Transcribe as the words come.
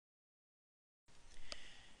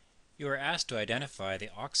You are asked to identify the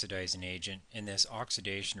oxidizing agent in this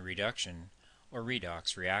oxidation-reduction or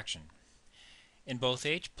redox reaction. In both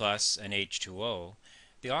H plus and H2O,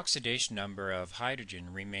 the oxidation number of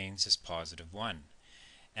hydrogen remains as positive 1,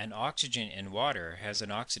 and oxygen in water has an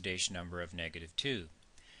oxidation number of negative 2.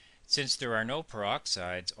 Since there are no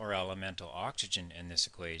peroxides or elemental oxygen in this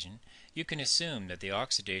equation, you can assume that the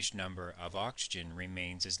oxidation number of oxygen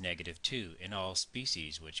remains as negative 2 in all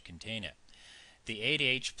species which contain it. The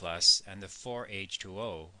 8H plus and the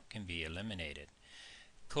 4H2O can be eliminated.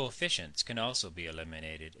 Coefficients can also be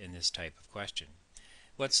eliminated in this type of question.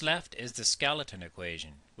 What's left is the skeleton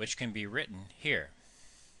equation, which can be written here.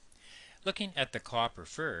 Looking at the copper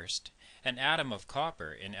first, an atom of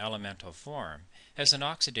copper in elemental form has an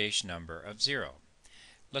oxidation number of 0.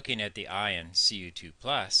 Looking at the ion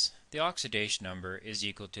Cu2+, the oxidation number is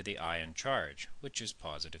equal to the ion charge, which is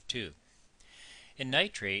positive 2. In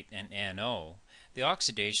nitrate and NO, the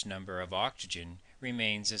oxidation number of oxygen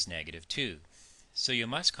remains as negative 2, so you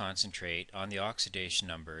must concentrate on the oxidation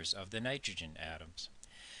numbers of the nitrogen atoms.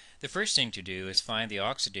 The first thing to do is find the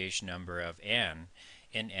oxidation number of N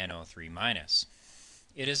in NO3-.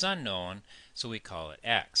 It is unknown, so we call it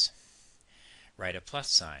X. Write a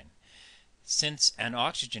plus sign. Since an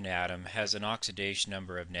oxygen atom has an oxidation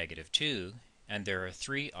number of negative 2, and there are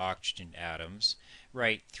 3 oxygen atoms,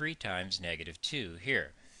 write 3 times negative 2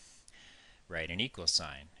 here. Write an equal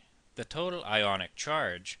sign. The total ionic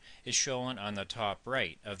charge is shown on the top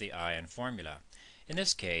right of the ion formula. In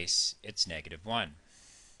this case, it's negative 1.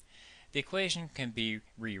 The equation can be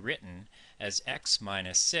rewritten as x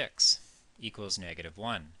minus 6 equals negative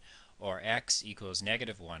 1, or x equals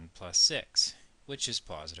negative 1 plus 6, which is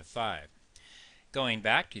positive 5. Going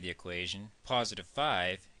back to the equation, positive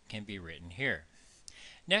 5 can be written here.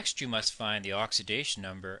 Next, you must find the oxidation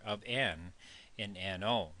number of N in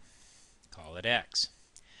NO. Call it X.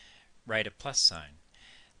 Write a plus sign.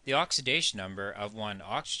 The oxidation number of one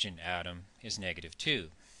oxygen atom is negative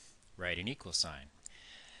 2. Write an equal sign.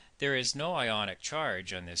 There is no ionic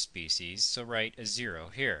charge on this species, so write a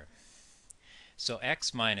 0 here. So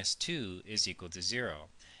x minus 2 is equal to 0,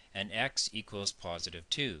 and x equals positive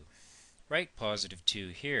 2. Write positive 2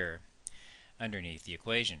 here underneath the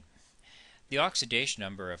equation. The oxidation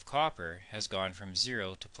number of copper has gone from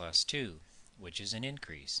 0 to plus 2, which is an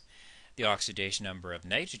increase. The oxidation number of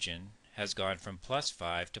nitrogen has gone from plus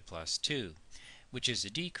 5 to plus 2, which is a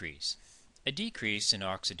decrease. A decrease in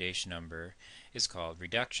oxidation number is called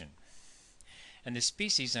reduction. And the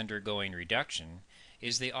species undergoing reduction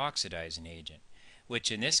is the oxidizing agent,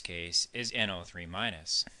 which in this case is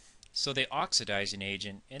NO3-. So the oxidizing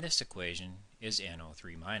agent in this equation is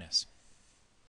NO3-.